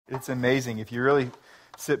It's amazing. If you really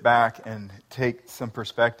sit back and take some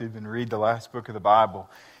perspective and read the last book of the Bible,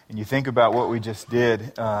 and you think about what we just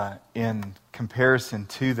did in comparison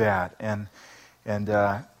to that, and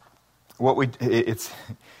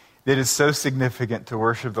it is so significant to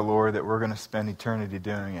worship the Lord that we're going to spend eternity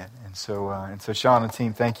doing it. And so Sean and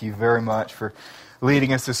team, thank you very much for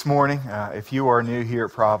leading us this morning. If you are new here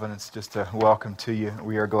at Providence, just a welcome to you.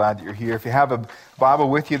 We are glad that you're here. If you have a Bible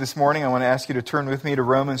with you this morning, I want to ask you to turn with me to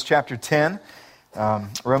Romans chapter 10.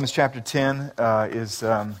 Romans chapter 10 is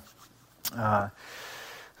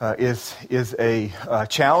a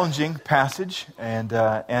challenging passage, and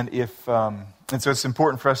so it's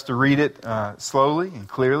important for us to read it slowly and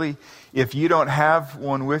clearly. If you don't have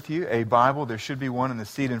one with you, a Bible, there should be one in the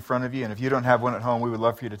seat in front of you. And if you don't have one at home, we would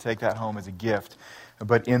love for you to take that home as a gift.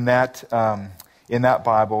 But in that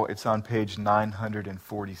Bible, it's on page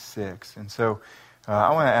 946. And so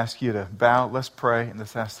I want to ask you to bow. Let's pray, and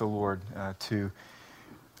let's ask the Lord to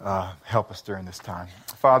help us during this time.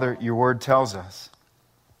 Father, your word tells us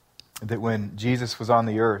that when Jesus was on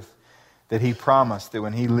the earth, that he promised that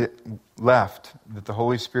when he left, that the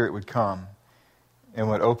Holy Spirit would come and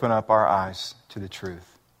would open up our eyes to the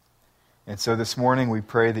truth. And so this morning we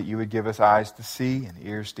pray that you would give us eyes to see and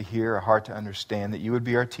ears to hear, a heart to understand, that you would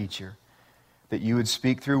be our teacher, that you would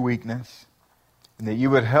speak through weakness, and that you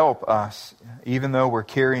would help us, even though we're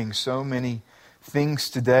carrying so many things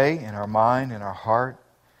today in our mind, in our heart,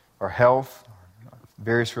 our health,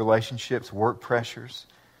 various relationships, work pressures.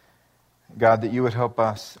 God, that you would help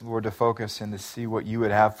us, Lord, to focus and to see what you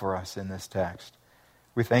would have for us in this text.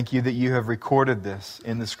 We thank you that you have recorded this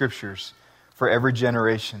in the Scriptures for every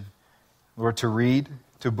generation, Lord, to read,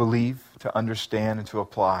 to believe, to understand, and to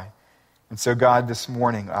apply. And so, God, this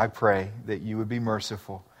morning, I pray that you would be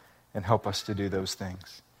merciful and help us to do those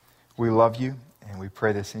things. We love you, and we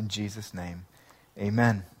pray this in Jesus' name.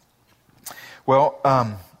 Amen. Well,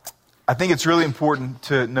 I think it's really important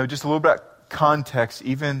to know just a little bit about context,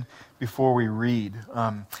 even before we read.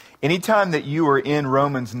 Anytime that you are in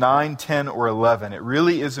Romans 9, 10, or 11, it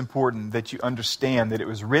really is important that you understand that it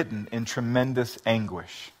was written in tremendous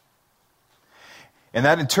anguish. And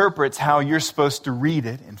that interprets how you're supposed to read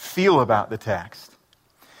it and feel about the text.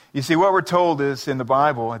 You see, what we're told is in the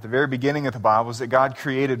Bible, at the very beginning of the Bible, is that God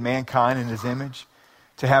created mankind in his image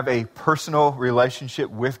to have a personal relationship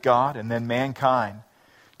with God, and then mankind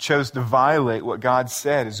chose to violate what God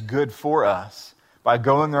said is good for us by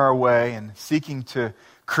going our way and seeking to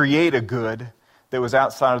create a good that was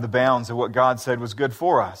outside of the bounds of what God said was good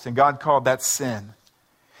for us. And God called that sin.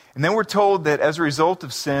 And then we're told that as a result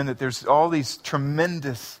of sin, that there's all these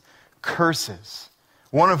tremendous curses,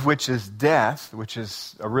 one of which is death, which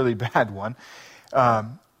is a really bad one.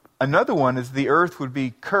 Another one is the earth would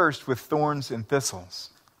be cursed with thorns and thistles.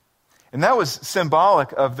 And that was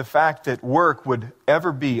symbolic of the fact that work would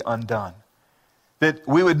ever be undone. That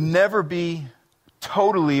we would never be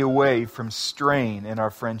totally away from strain in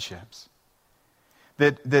our friendships.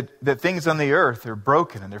 That things on the earth are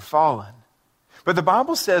broken and they're fallen. But the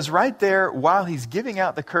Bible says right there, while he's giving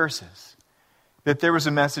out the curses, that there was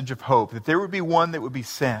a message of hope, that there would be one that would be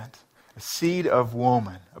sent, a seed of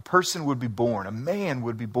woman, a person would be born, a man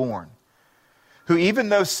would be born, who even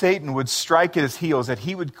though Satan would strike at his heels, that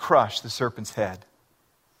he would crush the serpent's head.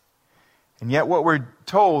 And yet what we're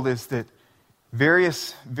told is that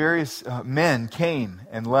various men came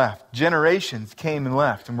and left. Generations came and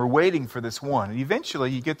left, and we're waiting for this one. And eventually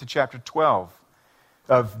you get to chapter 12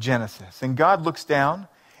 of Genesis. And God looks down,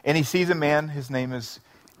 and he sees a man, his name is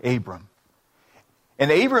Abram. And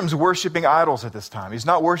Abram's worshiping idols at this time. He's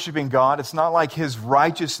not worshiping God. It's not like his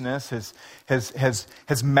righteousness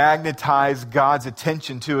has magnetized God's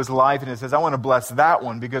attention to his life, and it says, I want to bless that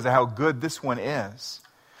one because of how good this one is.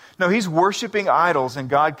 No, he's worshiping idols, and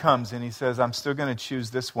God comes and he says, I'm still going to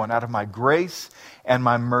choose this one out of my grace and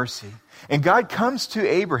my mercy. And God comes to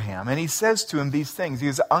Abraham and he says to him these things. He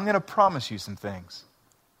says, I'm going to promise you some things.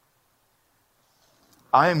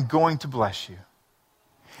 I am going to bless you,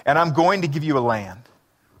 and I'm going to give you a land.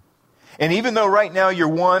 And even though right now you're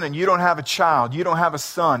one and you don't have a child, you don't have a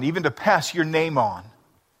son, even to pass your name on,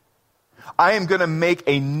 I am going to make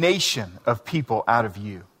a nation of people out of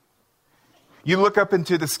you. You look up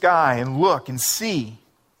into the sky and look and see.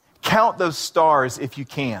 Count those stars if you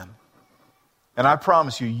can. And I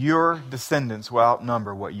promise you, your descendants will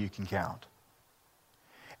outnumber what you can count.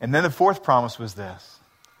 And then the fourth promise was this.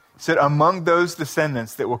 It said, among those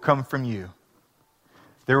descendants that will come from you,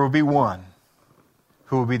 there will be one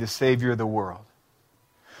who will be the Savior of the world,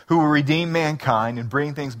 who will redeem mankind and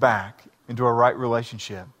bring things back into a right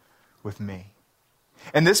relationship with me.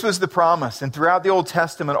 And this was the promise. And throughout the Old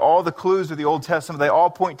Testament, all the clues of the Old Testament, they all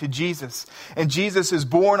point to Jesus. And Jesus is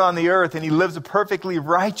born on the earth, and he lives a perfectly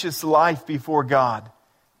righteous life before God.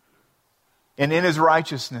 And in his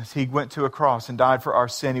righteousness, he went to a cross and died for our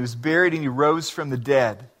sin. He was buried and he rose from the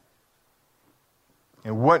dead.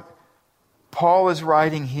 And what Paul is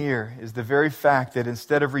writing here is the very fact that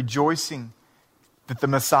instead of rejoicing that the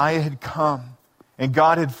Messiah had come and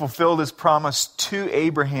God had fulfilled his promise to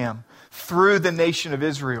Abraham through the nation of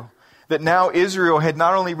Israel, that now Israel had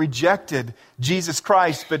not only rejected Jesus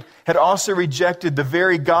Christ, but had also rejected the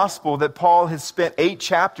very gospel that Paul has spent 8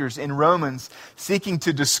 chapters in Romans seeking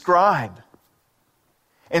to describe.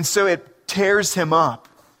 And so it tears him up.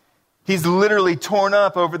 He's literally torn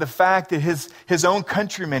up over the fact that his own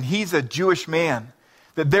countrymen, he's a Jewish man,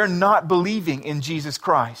 that they're not believing in Jesus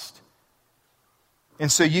Christ.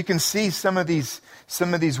 And so you can see some of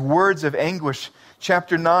these words of anguish.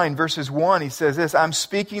 Chapter 9, verses 1, he says this, I'm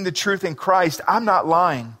speaking the truth in Christ. I'm not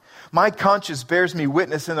lying. My conscience bears me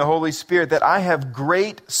witness in the Holy Spirit that I have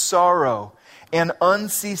great sorrow and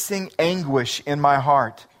unceasing anguish in my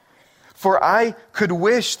heart. For I could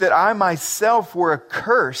wish that I myself were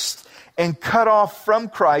accursed and cut off from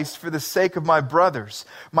Christ for the sake of my brothers,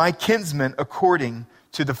 my kinsmen according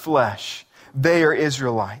to the flesh. They are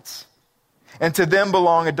Israelites. And to them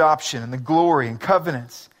belong adoption and the glory and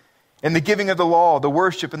covenants and the giving of the law, the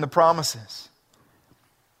worship and the promises.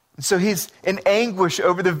 And so he's in anguish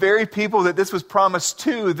over the very people that this was promised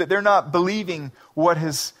to, that they're not believing what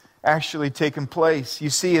has actually taken place.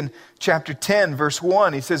 You see in chapter 10, verse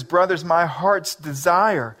 1, he says, brothers, my heart's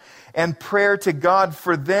desire and prayer to God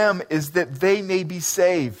for them is that they may be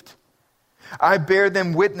saved. I bear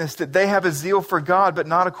them witness that they have a zeal for God, but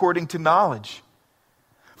not according to knowledge.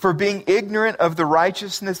 For being ignorant of the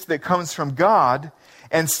righteousness that comes from God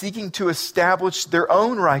and seeking to establish their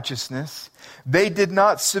own righteousness, they did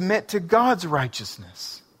not submit to God's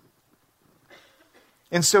righteousness.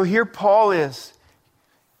 And so here Paul is,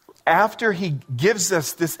 after he gives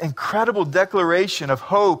us this incredible declaration of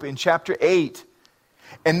hope in chapter 8,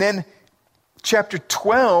 and then chapter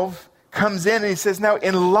 12 comes in and he says, now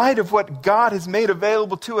in light of what God has made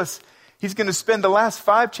available to us, he's going to spend the last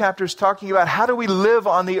 5 chapters talking about how do we live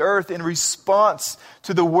on the earth in response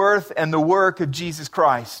to the worth and the work of Jesus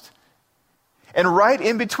Christ. And right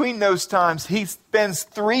in between those times, he spends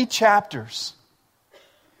 3 chapters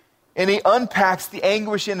and he unpacks the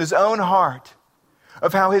anguish in his own heart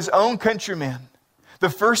of how his own countrymen, the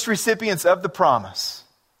first recipients of the promise,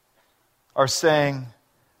 are saying,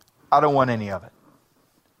 I don't want any of it.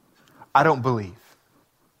 I don't believe.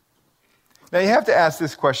 Now you have to ask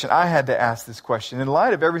this question. I had to ask this question in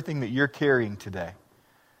light of everything that you're carrying today,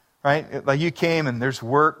 right? Like you came and there's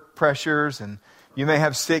work pressures and you may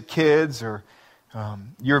have sick kids or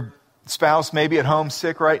your spouse may be at home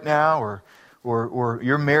sick right now or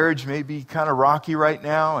your marriage may be kind of rocky right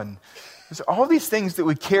now. And there's all these things that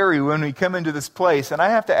we carry when we come into this place. And I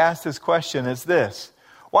have to ask this question is this.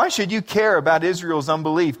 Why should you care about Israel's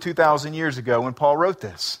unbelief 2,000 years ago when Paul wrote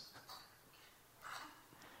this?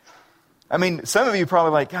 I mean, some of you are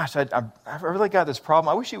probably like, gosh, I've really got this problem.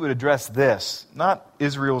 I wish he would address this, not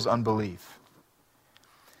Israel's unbelief.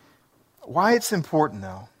 Why it's important,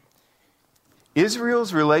 though.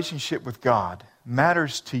 Israel's relationship with God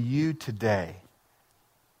matters to you today.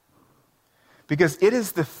 Because it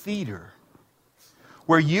is the theater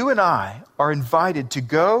where you and I are invited to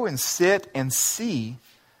go and sit and see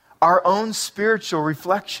our own spiritual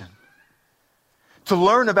reflection. To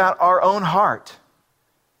learn about our own heart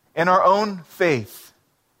and our own faith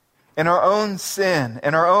and our own sin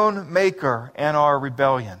and our own maker and our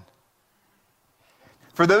rebellion.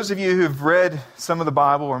 For those of you who have read some of the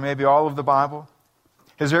Bible or maybe all of the Bible,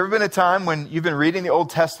 has there ever been a time when you've been reading the Old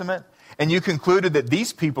Testament and you concluded that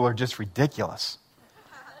these people are just ridiculous?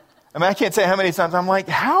 I mean, I can't say how many times I'm like,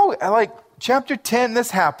 how? Like, chapter 10,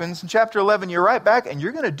 this happens. In chapter 11, you're right back and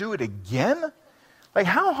you're going to do it again? Like,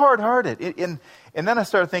 how hard-hearted? And then I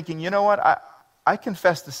started thinking, you know what? I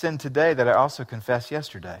confess the sin today that I also confessed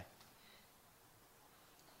yesterday.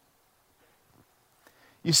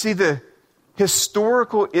 You see, the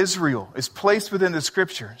historical Israel is placed within the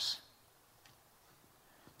Scriptures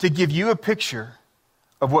to give you a picture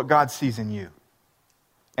of what God sees in you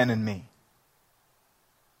and in me.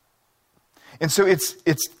 And so it's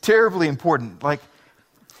terribly important. Like,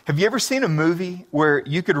 have you ever seen a movie where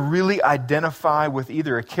you could really identify with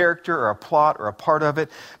either a character or a plot or a part of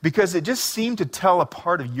it because it just seemed to tell a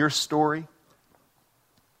part of your story?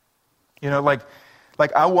 You know, like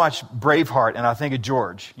I watch Braveheart and I think of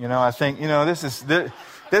George. You know, I think, you know, this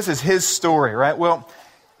is his story, right? Well,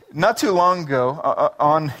 not too long ago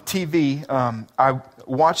on TV, I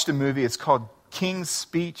watched a movie. It's called King's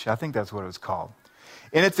Speech. I think that's what it was called.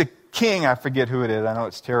 And it's a king. I forget who it is. I know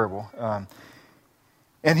it's terrible.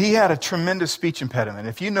 And he had a tremendous speech impediment.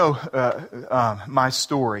 If you know my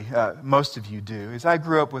story, most of you do, is I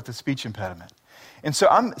grew up with a speech impediment. And so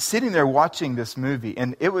I'm sitting there watching this movie,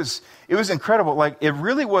 and it was incredible. Like, it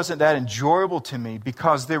really wasn't that enjoyable to me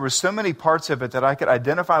because there were so many parts of it that I could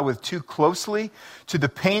identify with too closely to the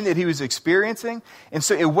pain that he was experiencing. And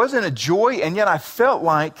so it wasn't a joy, and yet I felt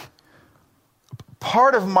like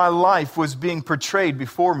part of my life was being portrayed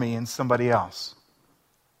before me in somebody else.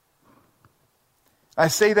 I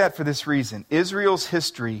say that for this reason. Israel's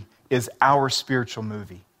history is our spiritual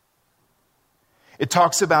movie. It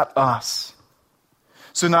talks about us.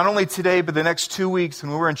 So not only today, but the next 2 weeks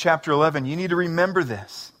when we're in chapter 11, you need to remember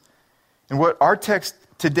this. And what our text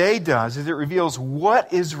today does is it reveals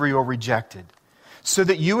what Israel rejected so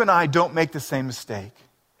that you and I don't make the same mistake.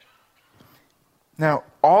 Now,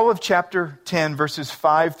 all of chapter 10, verses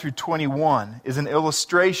 5 through 21 is an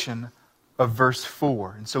illustration of verse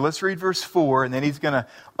 4. And so let's read verse 4, and then he's going to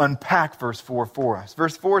unpack verse 4 for us.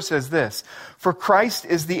 Verse 4 says this: "For Christ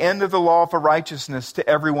is the end of the law for righteousness to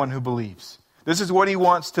everyone who believes." This is what he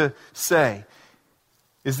wants to say,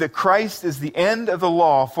 is that Christ is the end of the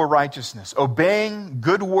law for righteousness. Obeying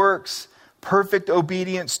good works, perfect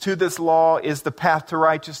obedience to this law is the path to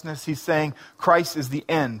righteousness. He's saying Christ is the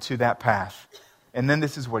end to that path. And then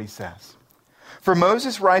this is what he says: "For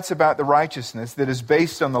Moses writes about the righteousness that is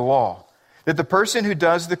based on the law, that the person who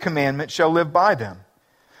does the commandment shall live by them.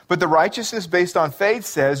 But the righteousness based on faith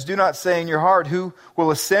says, do not say in your heart, who will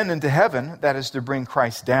ascend into heaven, that is to bring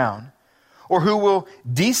Christ down, or who will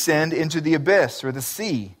descend into the abyss or the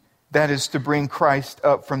sea, that is to bring Christ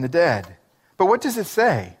up from the dead. But what does it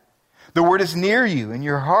say? The word is near you in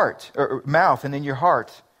your heart, or mouth and in your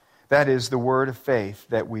heart. That is the word of faith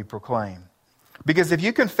that we proclaim. Because if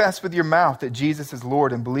you confess with your mouth that Jesus is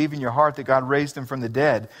Lord and believe in your heart that God raised him from the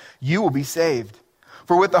dead, you will be saved.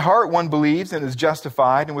 For with the heart one believes and is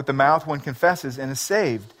justified, and with the mouth one confesses and is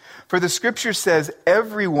saved. For the scripture says,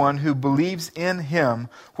 everyone who believes in him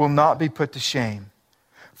will not be put to shame.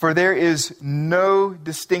 For there is no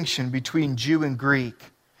distinction between Jew and Greek.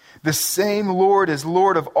 The same Lord is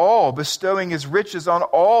Lord of all, bestowing his riches on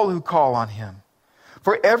all who call on him.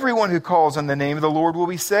 For everyone who calls on the name of the Lord will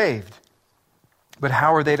be saved. But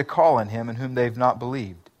how are they to call on him in whom they've not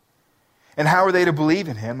believed? And how are they to believe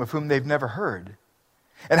in him of whom they've never heard?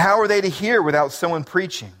 And how are they to hear without someone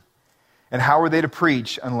preaching? And how are they to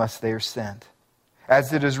preach unless they are sent?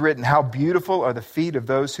 As it is written, how beautiful are the feet of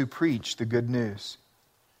those who preach the good news.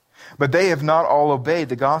 But they have not all obeyed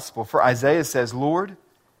the gospel. For Isaiah says, Lord,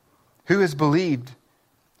 who has believed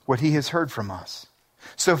what he has heard from us?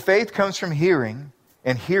 So faith comes from hearing,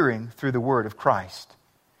 and hearing through the word of Christ.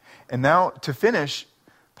 And now, to finish,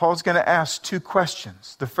 Paul's going to ask two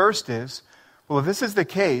questions. The first is, well, if this is the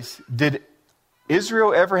case, did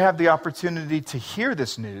Israel ever have the opportunity to hear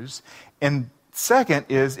this news? And second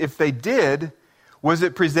is, if they did, was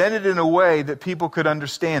it presented in a way that people could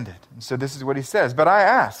understand it? And so this is what he says. But I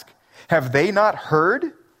ask, have they not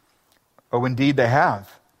heard? Oh, indeed they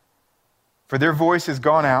have. For their voice has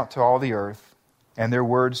gone out to all the earth, and their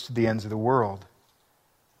words to the ends of the world.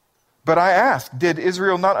 But I ask, did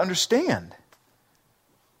Israel not understand?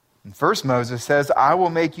 And first Moses says, I will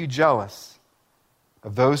make you jealous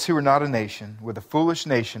of those who are not a nation. With a foolish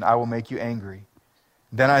nation I will make you angry.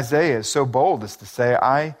 Then Isaiah is so bold as to say,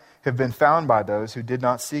 I have been found by those who did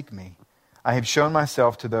not seek me. I have shown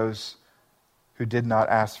myself to those who did not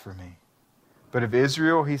ask for me. But of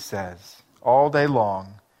Israel, he says, all day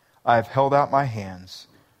long I have held out my hands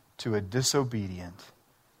to a disobedient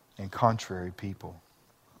and contrary people.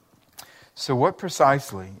 So what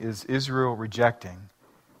precisely is Israel rejecting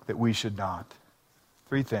that we should not?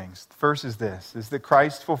 Three things. The first is this, is that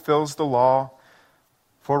Christ fulfills the law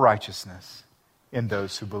for righteousness in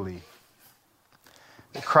those who believe.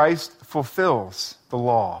 That Christ fulfills the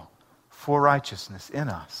law for righteousness in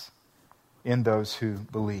us, in those who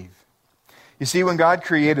believe. You see, when God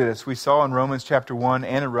created us, we saw in Romans chapter 1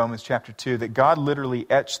 and in Romans chapter 2 that God literally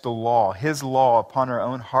etched the law, his law, upon our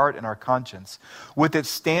own heart and our conscience with its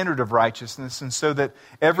standard of righteousness. And so that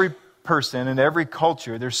every person in every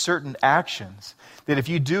culture, there's certain actions that if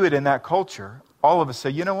you do it in that culture, all of us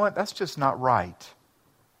say, you know what, that's just not right.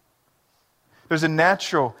 There's a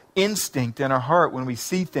natural instinct in our heart when we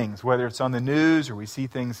see things, whether it's on the news or we see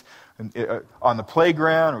things on the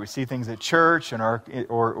playground or we see things at church and or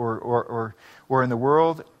in the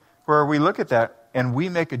world, where we look at that and we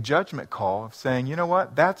make a judgment call of saying, you know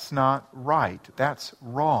what, that's not right, that's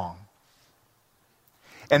wrong.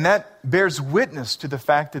 And that bears witness to the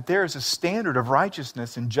fact that there is a standard of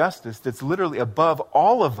righteousness and justice that's literally above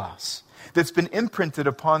all of us, that's been imprinted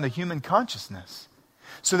upon the human consciousness.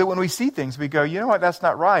 So that when we see things, we go, you know what, that's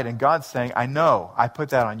not right. And God's saying, I know, I put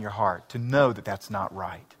that on your heart to know that that's not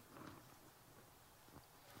right.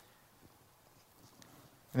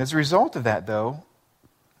 And as a result of that, though,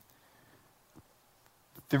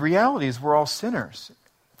 the reality is we're all sinners.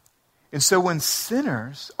 And so when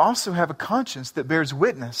sinners also have a conscience that bears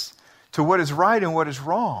witness to what is right and what is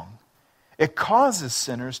wrong, it causes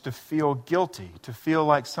sinners to feel guilty, to feel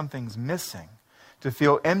like something's missing, to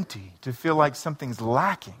feel empty, to feel like something's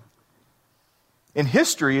lacking. And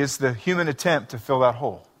history is the human attempt to fill that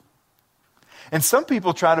hole. And some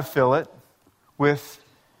people try to fill it with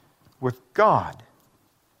God.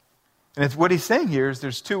 And it's what he's saying here is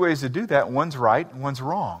there's two ways to do that. One's right and one's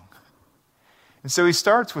wrong. And so he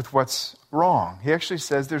starts with what's wrong. He actually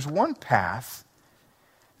says there's one path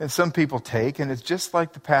that some people take, and it's just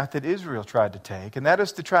like the path that Israel tried to take, and that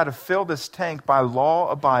is to try to fill this tank by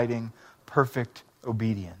law-abiding, perfect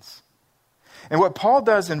obedience. And what Paul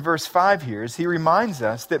does in verse 5 here is he reminds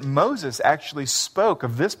us that Moses actually spoke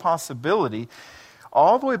of this possibility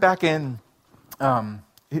all the way back in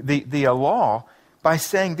the law by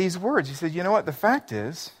saying these words. He said, you know what, the fact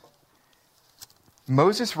is,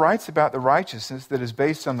 Moses writes about the righteousness that is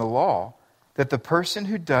based on the law, that the person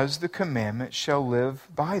who does the commandment shall live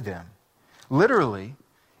by them. Literally,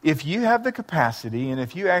 if you have the capacity and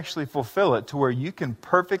if you actually fulfill it to where you can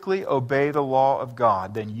perfectly obey the law of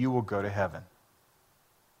God, then you will go to heaven.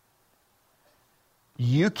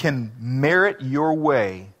 You can merit your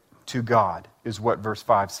way to God, is what verse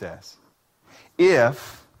 5 says.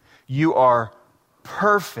 If you are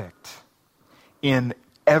perfect in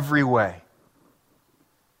every way.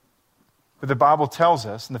 But the Bible tells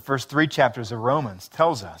us, in the first 3 chapters of Romans,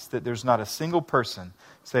 tells us that there's not a single person,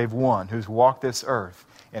 save one, who's walked this earth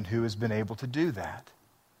and who has been able to do that.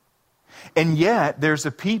 And yet, there's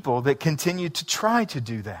a people that continue to try to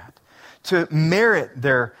do that, to merit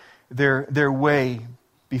their way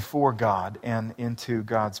before God and into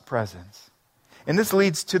God's presence. And this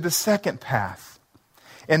leads to the second path.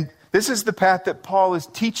 And this is the path that Paul is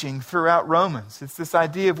teaching throughout Romans. It's this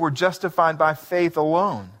idea of we're justified by faith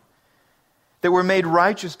alone. That we're made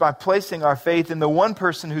righteous by placing our faith in the one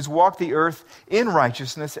person who's walked the earth in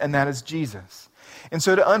righteousness, and that is Jesus. And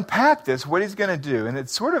so to unpack this, what he's going to do, and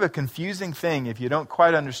it's sort of a confusing thing if you don't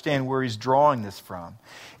quite understand where he's drawing this from,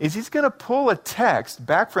 is he's going to pull a text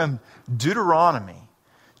back from Deuteronomy,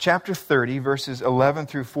 chapter 30, verses 11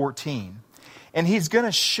 through 14. And he's going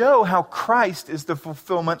to show how Christ is the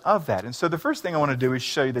fulfillment of that. And so the first thing I want to do is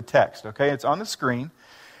show you the text, okay? It's on the screen,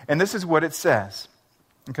 and this is what it says,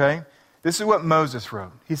 okay? This is what Moses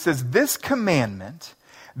wrote. He says, "This commandment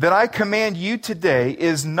that I command you today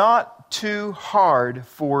is not too hard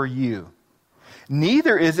for you.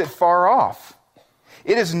 Neither is it far off.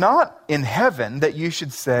 It is not in heaven that you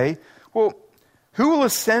should say, well, who will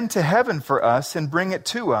ascend to heaven for us and bring it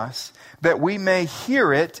to us that we may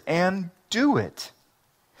hear it and do it?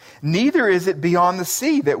 Neither is it beyond the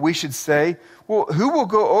sea that we should say, well, who will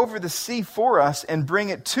go over the sea for us and bring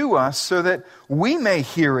it to us so that we may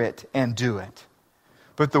hear it and do it?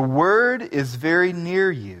 But the word is very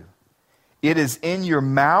near you. It is in your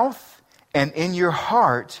mouth and in your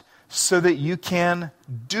heart so that you can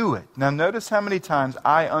do it." Now notice how many times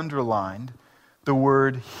I underlined the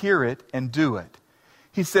word hear it and do it.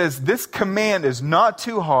 He says this command is not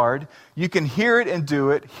too hard. You can hear it and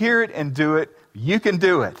do it. Hear it and do it. You can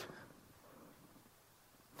do it.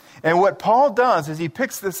 And what Paul does is he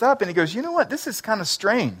picks this up and he goes, you know what, this is kind of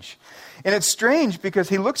strange. And it's strange because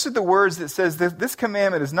he looks at the words that says that this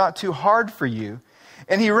commandment is not too hard for you.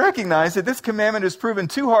 And he recognized that this commandment is proven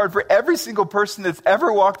too hard for every single person that's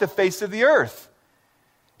ever walked the face of the earth.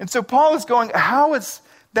 And so Paul is going, how is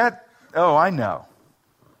that? Oh, I know.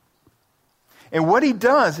 And what he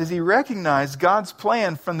does is he recognized God's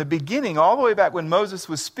plan from the beginning, all the way back when Moses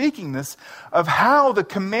was speaking this, of how the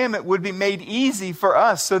commandment would be made easy for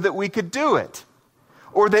us so that we could do it,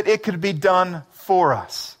 or that it could be done for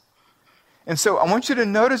us. And so I want you to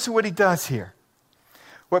notice what he does here.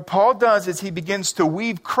 What Paul does is he begins to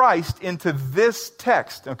weave Christ into this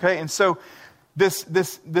text, okay? And so this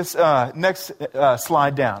next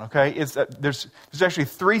slide down, okay, is there's actually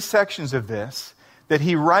 3 sections of this that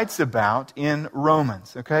he writes about in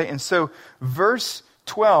Romans, okay? And so verse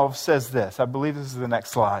 12 says this. I believe this is the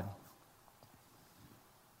next slide.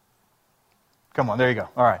 Come on, there you go.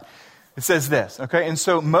 All right. It says this, okay? And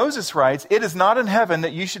so Moses writes, "It is not in heaven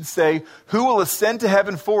that you should say, who will ascend to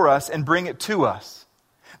heaven for us and bring it to us,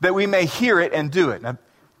 that we may hear it and do it." Now,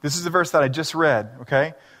 This is the verse that I just read,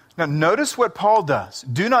 okay? Now notice what Paul does.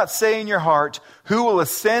 Do not say in your heart, who will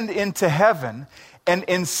ascend into heaven? And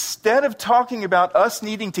instead of talking about us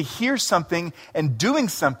needing to hear something and doing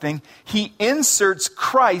something, he inserts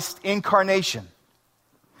Christ incarnation.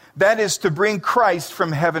 That is to bring Christ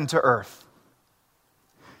from heaven to earth.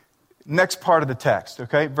 Next part of the text,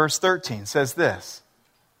 okay? Verse 13 says this.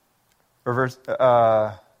 Or verse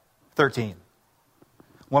 13.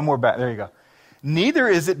 One more back. There you go. Neither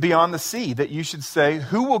is it beyond the sea that you should say,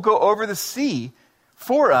 who will go over the sea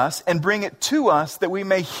for us and bring it to us that we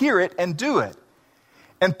may hear it and do it?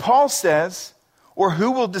 And Paul says, or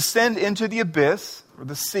who will descend into the abyss or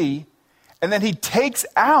the sea? And then he takes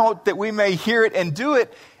out that we may hear it and do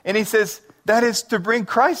it. And he says, that is to bring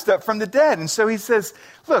Christ up from the dead. And so he says,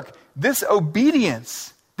 look, this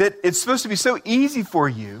obedience that it's supposed to be so easy for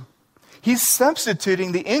you, he's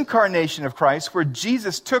substituting the incarnation of Christ where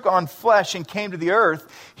Jesus took on flesh and came to the earth.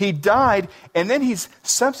 He died, and then he's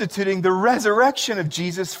substituting the resurrection of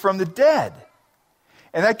Jesus from the dead.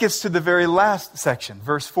 And that gets to the very last section.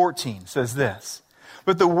 Verse 14 says this,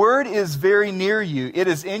 but the word is very near you. It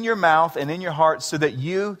is in your mouth and in your heart so that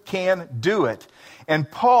you can do it. And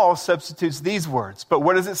Paul substitutes these words. But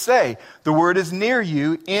what does it say? The word is near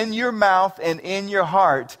you, in your mouth and in your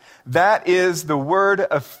heart. That is the word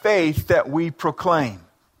of faith that we proclaim.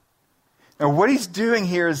 Now what he's doing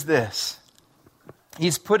here is this.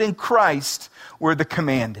 He's putting Christ where the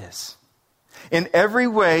command is. In every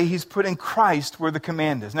way, he's putting Christ where the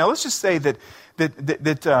command is. Now let's just say that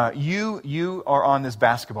you are on this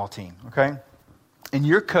basketball team, okay? And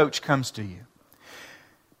your coach comes to you,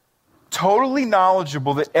 totally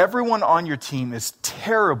knowledgeable that everyone on your team is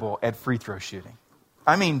terrible at free throw shooting.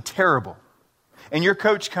 I mean, terrible. And your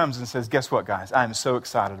coach comes and says, guess what, guys? I'm so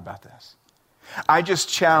excited about this. I just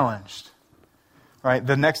challenged, right,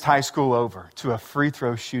 the next high school over to a free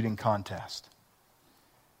throw shooting contest.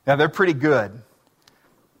 Now, they're pretty good.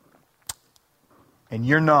 And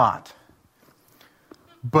you're not.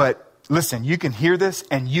 But listen, you can hear this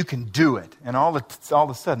and you can do it. And all of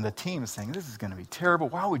a sudden, the team is saying, this is going to be terrible.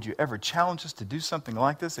 Why would you ever challenge us to do something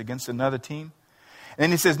like this against another team? And then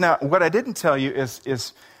he says, now, what I didn't tell you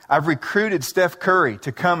is I've recruited Steph Curry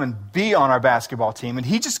to come and be on our basketball team. And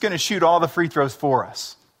he's just going to shoot all the free throws for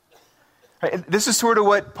us. Right? This is sort of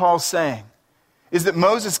what Paul's saying. Is that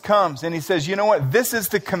Moses comes and he says, you know what? This is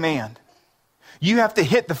the command. You have to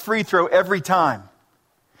hit the free throw every time.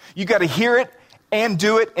 You got to hear it and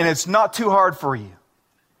do it, and it's not too hard for you.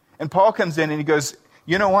 And Paul comes in and he goes,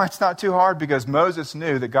 you know why it's not too hard? Because Moses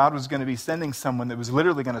knew that God was going to be sending someone that was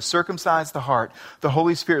literally going to circumcise the heart. The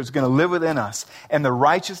Holy Spirit was going to live within us. And the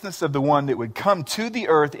righteousness of the one that would come to the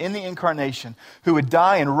earth in the incarnation, who would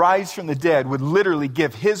die and rise from the dead, would literally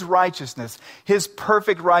give his righteousness, his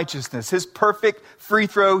perfect righteousness, his perfect free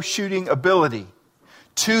throw shooting ability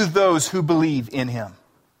to those who believe in him.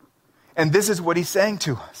 And this is what he's saying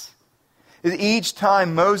to us. Each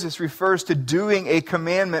time Moses refers to doing a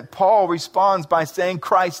commandment, Paul responds by saying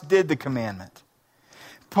Christ did the commandment.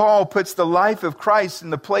 Paul puts the life of Christ in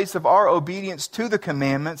the place of our obedience to the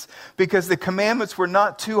commandments because the commandments were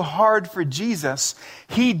not too hard for Jesus.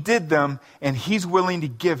 He did them, and he's willing to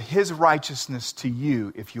give his righteousness to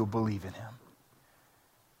you if you'll believe in him.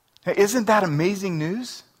 Now, isn't that amazing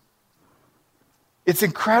news? It's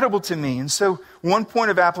incredible to me. And so one point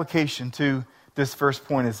of application to this first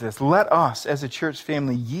point is this. Let us, as a church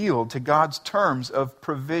family, yield to God's terms of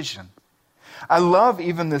provision. I love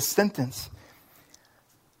even this sentence.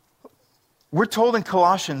 We're told in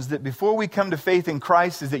Colossians that before we come to faith in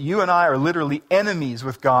Christ is that you and I are literally enemies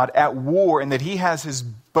with God at war and that he has his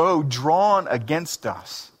bow drawn against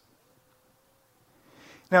us.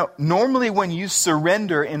 Now, normally when you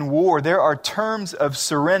surrender in war, there are terms of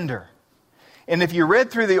surrender. And if you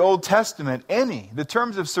read through the Old Testament, the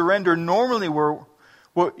terms of surrender normally were,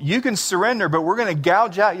 well, you can surrender, but we're going to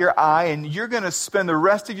gouge out your eye and you're going to spend the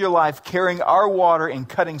rest of your life carrying our water and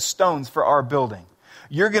cutting stones for our building.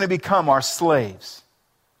 You're going to become our slaves.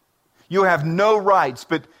 You have no rights,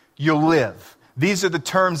 but you'll live. These are the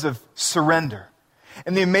terms of surrender.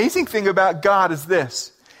 And the amazing thing about God is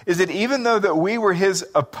this, is that even though that we were his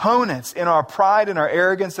opponents in our pride and our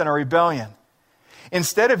arrogance and our rebellion,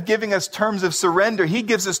 instead of giving us terms of surrender, he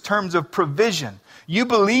gives us terms of provision. You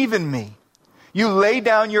believe in me. You lay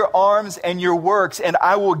down your arms and your works, and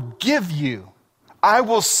I will give you. I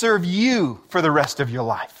will serve you for the rest of your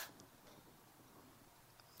life.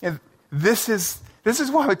 And this is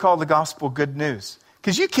why we call the gospel good news.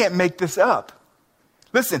 Because you can't make this up.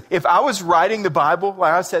 Listen, if I was writing the Bible,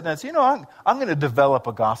 like I said, I'm going to develop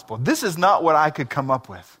a gospel. This is not what I could come up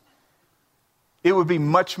with. It would be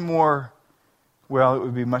much more well, it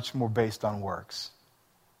would be much more based on works.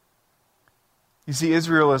 You see,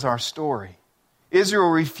 Israel is our story. Israel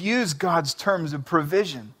refused God's terms of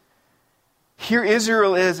provision. Here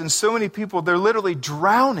Israel is, and so many people, they're literally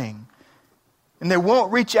drowning. And they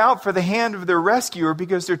won't reach out for the hand of their rescuer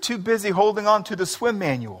because they're too busy holding on to the swim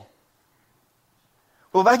manual.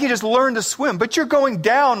 Well, if I could just learn to swim, but you're going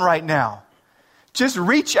down right now. Just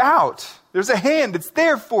reach out. There's a hand. It's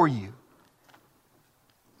there for you.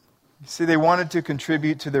 You see, they wanted to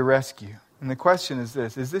contribute to the rescue. And the question is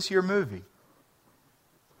this your movie?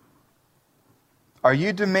 Are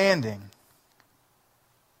you demanding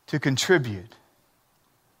to contribute?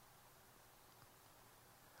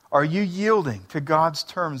 Are you yielding to God's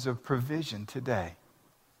terms of provision today?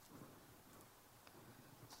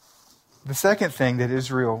 The second thing that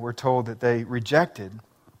Israel were told that they rejected,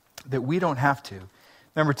 that we don't have to.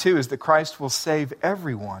 Number 2 is that Christ will save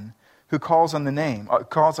everyone who calls on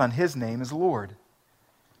his name as Lord.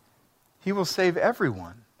 He will save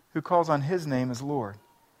everyone who calls on his name as Lord.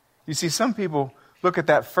 You see, some people look at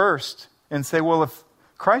that first and say, well, if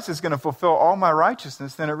Christ is going to fulfill all my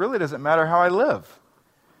righteousness, then it really doesn't matter how I live.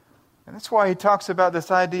 And that's why he talks about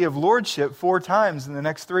this idea of lordship 4 times in the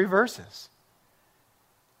next 3 verses.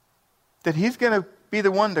 That he's going to be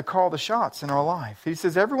the one to call the shots in our life. He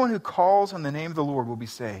says, everyone who calls on the name of the Lord will be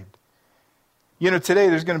saved. You know, today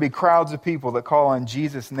there's going to be crowds of people that call on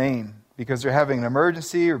Jesus' name because they're having an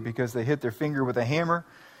emergency or because they hit their finger with a hammer,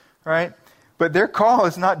 right? But their call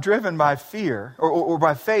is not driven by fear or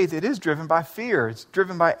by faith. It is driven by fear. It's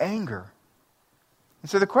driven by anger. And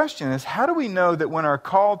so the question is, how do we know that when our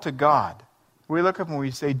call to God, we look up and we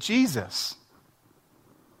say, Jesus,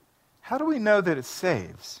 how do we know that it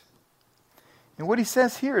saves? And what he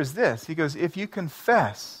says here is this. He goes, if you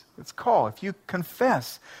confess, if you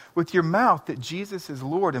confess with your mouth that Jesus is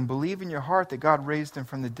Lord and believe in your heart that God raised him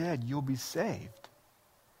from the dead, you'll be saved.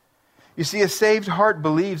 You see, a saved heart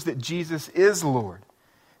believes that Jesus is Lord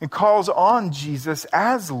and calls on Jesus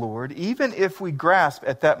as Lord, even if we grasp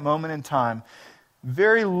at that moment in time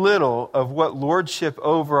very little of what lordship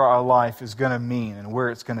over our life is going to mean and where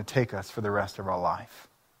it's going to take us for the rest of our life.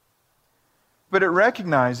 But it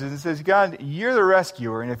recognizes and says, God, you're the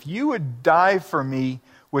rescuer, and if you would die for me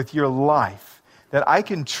with your life, that I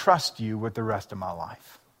can trust you with the rest of my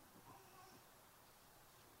life.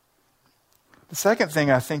 The second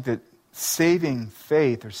thing I think that saving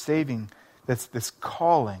faith or that's this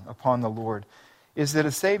calling upon the Lord is that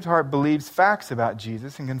a saved heart believes facts about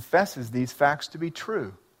Jesus and confesses these facts to be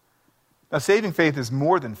true. Now, saving faith is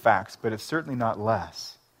more than facts, but it's certainly not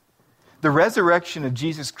less. The resurrection of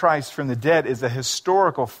Jesus Christ from the dead is a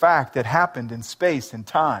historical fact that happened in space and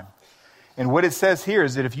time. And what it says here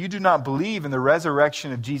is that if you do not believe in the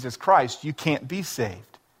resurrection of Jesus Christ, you can't be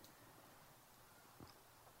saved.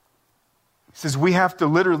 He says we have to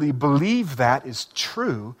literally believe that is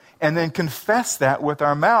true and then confess that with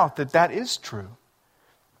our mouth that that is true.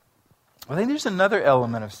 I think there's another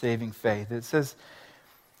element of saving faith. It says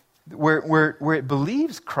where it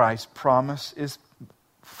believes Christ's promise is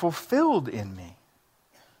fulfilled in me.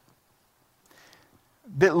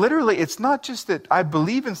 That literally, it's not just that I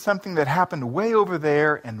believe in something that happened way over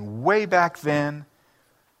there and way back then,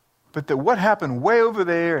 but that what happened way over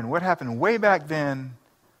there and what happened way back then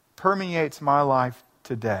permeates my life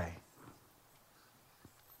today.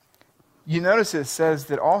 You notice it says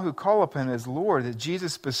that all who call upon him as Lord, that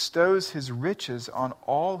Jesus bestows his riches on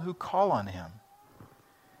all who call on him.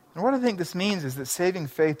 And what I think this means is that saving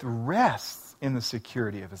faith rests in the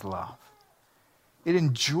security of his love. It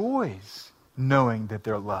enjoys knowing that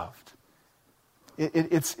they're loved.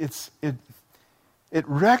 It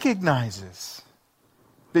recognizes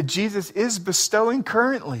that Jesus is bestowing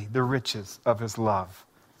currently the riches of his love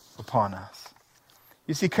upon us.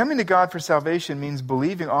 You see, coming to God for salvation means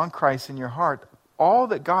believing on Christ in your heart, all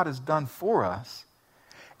that God has done for us,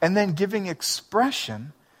 and then giving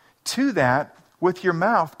expression to that with your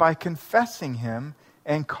mouth by confessing him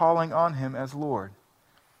and calling on him as Lord.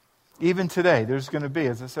 Even today, there's going to be,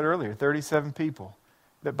 as I said earlier, 37 people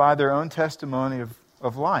that by their own testimony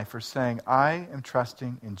of life are saying, I am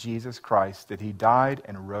trusting in Jesus Christ, that he died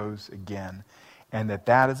and rose again, and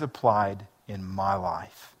that is applied in my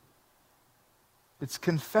life. It's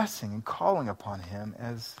confessing and calling upon him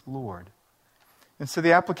as Lord. And so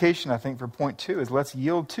the application, I think, for point 2 is let's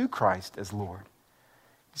yield to Christ as Lord.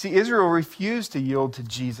 You see, Israel refused to yield to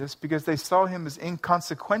Jesus because they saw him as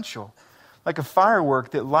inconsequential, like a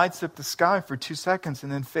firework that lights up the sky for 2 seconds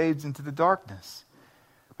and then fades into the darkness.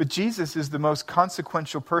 But Jesus is the most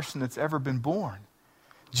consequential person that's ever been born.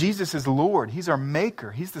 Jesus is Lord. He's our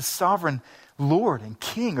maker. He's the sovereign Lord and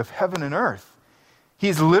King of heaven and earth. He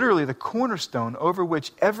is literally the cornerstone over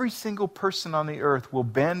which every single person on the earth will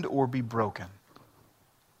bend or be broken.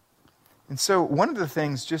 And so one of the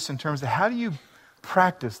things, just in terms of how do you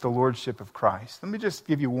practice the lordship of Christ, let me just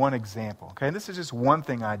give you one example. Okay, this is just one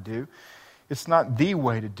thing I do. It's not the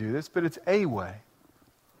way to do this, but it's a way.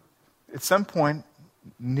 At some point,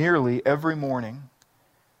 nearly every morning,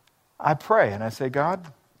 I pray and I say,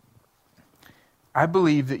 God, I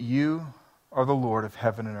believe that you are the Lord of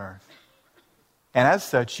heaven and earth. And as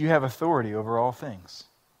such, you have authority over all things.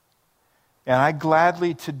 And I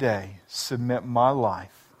gladly today submit my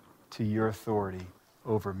life to your authority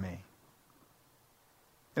over me.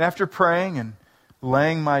 And after praying and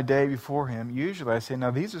laying my day before him, usually I say,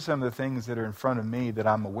 now these are some of the things that are in front of me that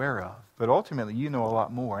I'm aware of. But ultimately, you know a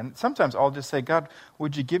lot more. And sometimes I'll just say, God,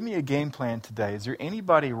 would you give me a game plan today? Is there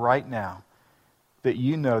anybody right now that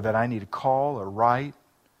you know that I need to call or write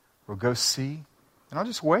or go see? And I'll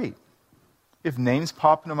just wait. If names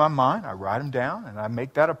pop into my mind, I write them down and I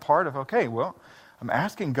make that a part of, okay, well, I'm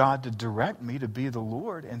asking God to direct me to be the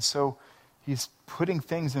Lord. And so he's putting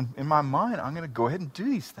things in my mind. I'm going to go ahead and do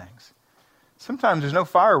these things. Sometimes there's no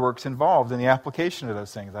fireworks involved in the application of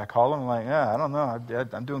those things. I call them like, yeah, I don't know,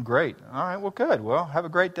 I'm doing great. All right, well, good. Well, have a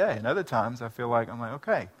great day. And other times I feel like, I'm like,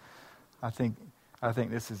 okay, I think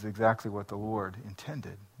this is exactly what the Lord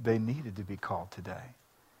intended. They needed to be called today.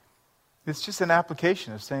 It's just an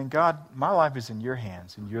application of saying, God, my life is in your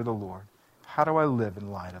hands and you're the Lord. How do I live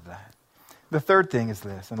in light of that? The third thing is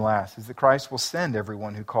this, and last, is that Christ will send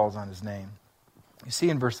everyone who calls on his name. You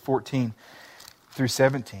see in verse 14 through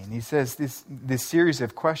 17, he says this series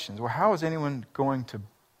of questions. Well, how is anyone going to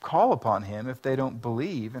call upon him if they don't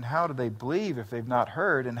believe? And how do they believe if they've not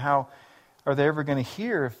heard? And how are they ever going to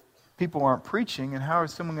hear if people aren't preaching? And how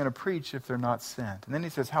is someone going to preach if they're not sent? And then he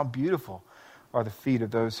says, how beautiful are the feet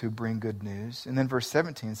of those who bring good news. And then verse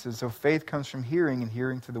 17 says, so faith comes from hearing, and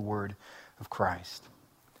hearing through the word of Christ.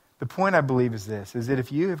 The point, I believe, is this, is that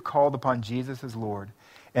if you have called upon Jesus as Lord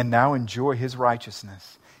and now enjoy his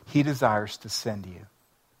righteousness, he desires to send you.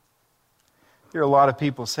 There are a lot of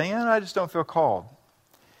people saying, I just don't feel called.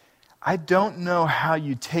 I don't know how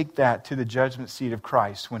you take that to the judgment seat of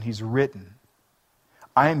Christ when he's written,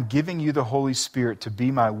 I am giving you the Holy Spirit to be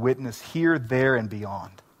my witness here, there, and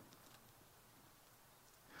beyond.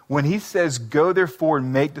 When he says, go therefore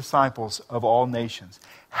and make disciples of all nations,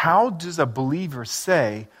 how does a believer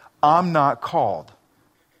say, I'm not called?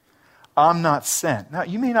 I'm not sent. Now,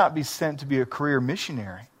 you may not be sent to be a career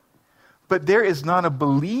missionary, but there is not a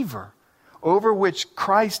believer over which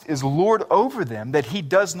Christ is Lord over them that he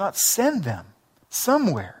does not send them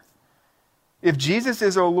somewhere. If Jesus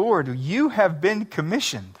is our Lord, you have been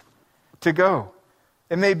commissioned to go.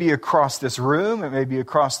 It may be across this room, it may be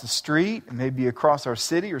across the street, it may be across our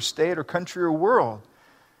city or state or country or world.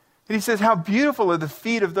 And he says, how beautiful are the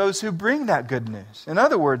feet of those who bring that good news. In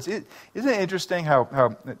other words, isn't it interesting how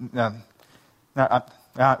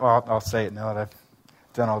I'll say it now that I've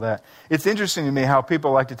done all that. It's interesting to me how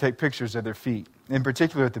people like to take pictures of their feet, in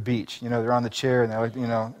particular at the beach. You know, they're on the chair and they're like, you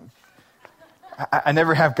know, I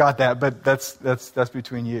never have got that, but that's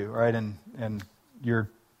between you, right? And your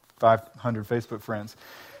 500 Facebook friends.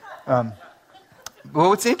 Well,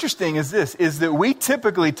 what's interesting is this, is that we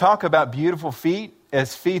typically talk about beautiful feet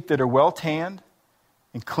as feet that are well tanned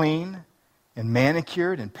and clean and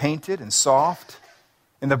manicured and painted and soft.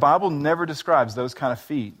 And the Bible never describes those kind of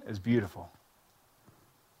feet as beautiful.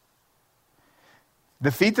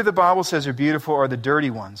 The feet that the Bible says are beautiful are the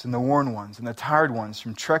dirty ones and the worn ones and the tired ones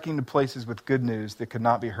from trekking to places with good news that could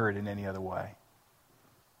not be heard in any other way.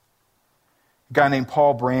 A guy named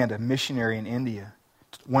Paul Brand, a missionary in India,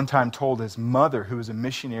 one time told his mother, who was a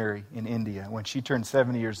missionary in India, when she turned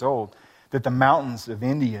 70 years old, that the mountains of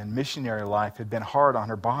India and missionary life had been hard on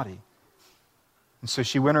her body. And so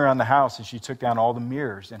she went around the house and she took down all the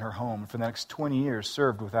mirrors in her home, and for the next 20 years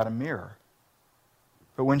served without a mirror.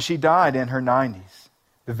 But when she died in her 90s,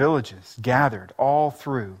 the villages gathered all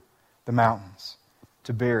through the mountains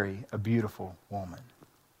to bury a beautiful woman.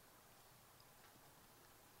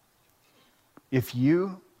 If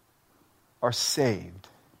you are saved,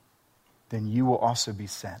 then you will also be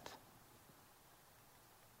sent.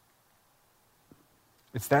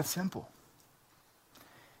 It's that simple.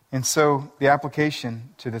 And so the application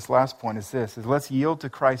to this last point is this, is let's yield to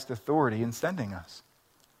Christ's authority in sending us.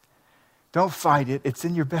 Don't fight it. It's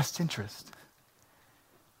in your best interest.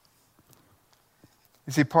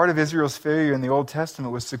 You see, part of Israel's failure in the Old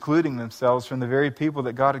Testament was secluding themselves from the very people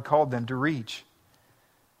that God had called them to reach.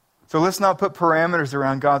 So let's not put parameters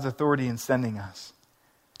around God's authority in sending us.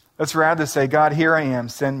 Let's rather say, God, here I am,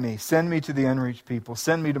 send me. Send me to the unreached people.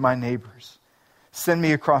 Send me to my neighbors. Send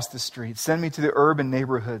me across the street. Send me to the urban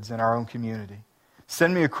neighborhoods in our own community.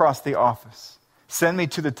 Send me across the office. Send me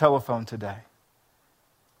to the telephone today.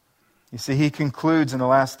 You see, he concludes in the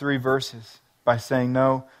last 3 verses by saying,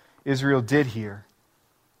 no, Israel did hear.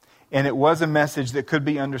 And it was a message that could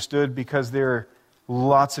be understood because there are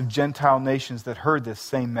lots of Gentile nations that heard this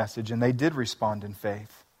same message, and they did respond in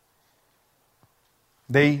faith.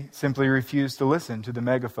 They simply refused to listen to the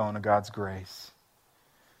megaphone of God's grace.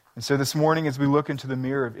 And so this morning, as we look into the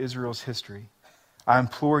mirror of Israel's history, I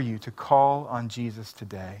implore you to call on Jesus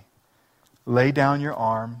today. Lay down your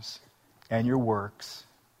arms and your works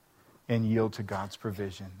and yield to God's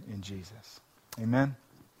provision in Jesus. Amen.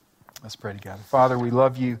 Let's pray together. Father, we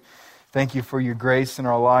love you. Thank you for your grace in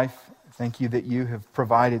our life. Thank you that you have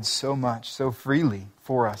provided so much, so freely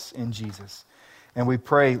for us in Jesus. And we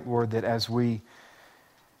pray, Lord, that as we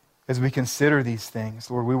consider these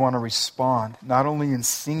things, Lord, we want to respond, not only in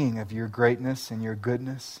singing of your greatness and your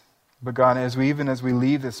goodness, but God, as we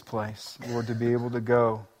leave this place, Lord, to be able to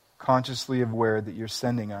go consciously aware that you're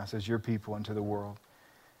sending us as your people into the world.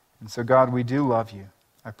 And so, God, we do love you.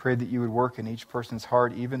 I pray that you would work in each person's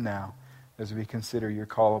heart even now as we consider your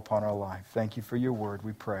call upon our life. Thank you for your word,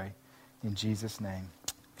 we pray. In Jesus' name,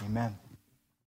 amen.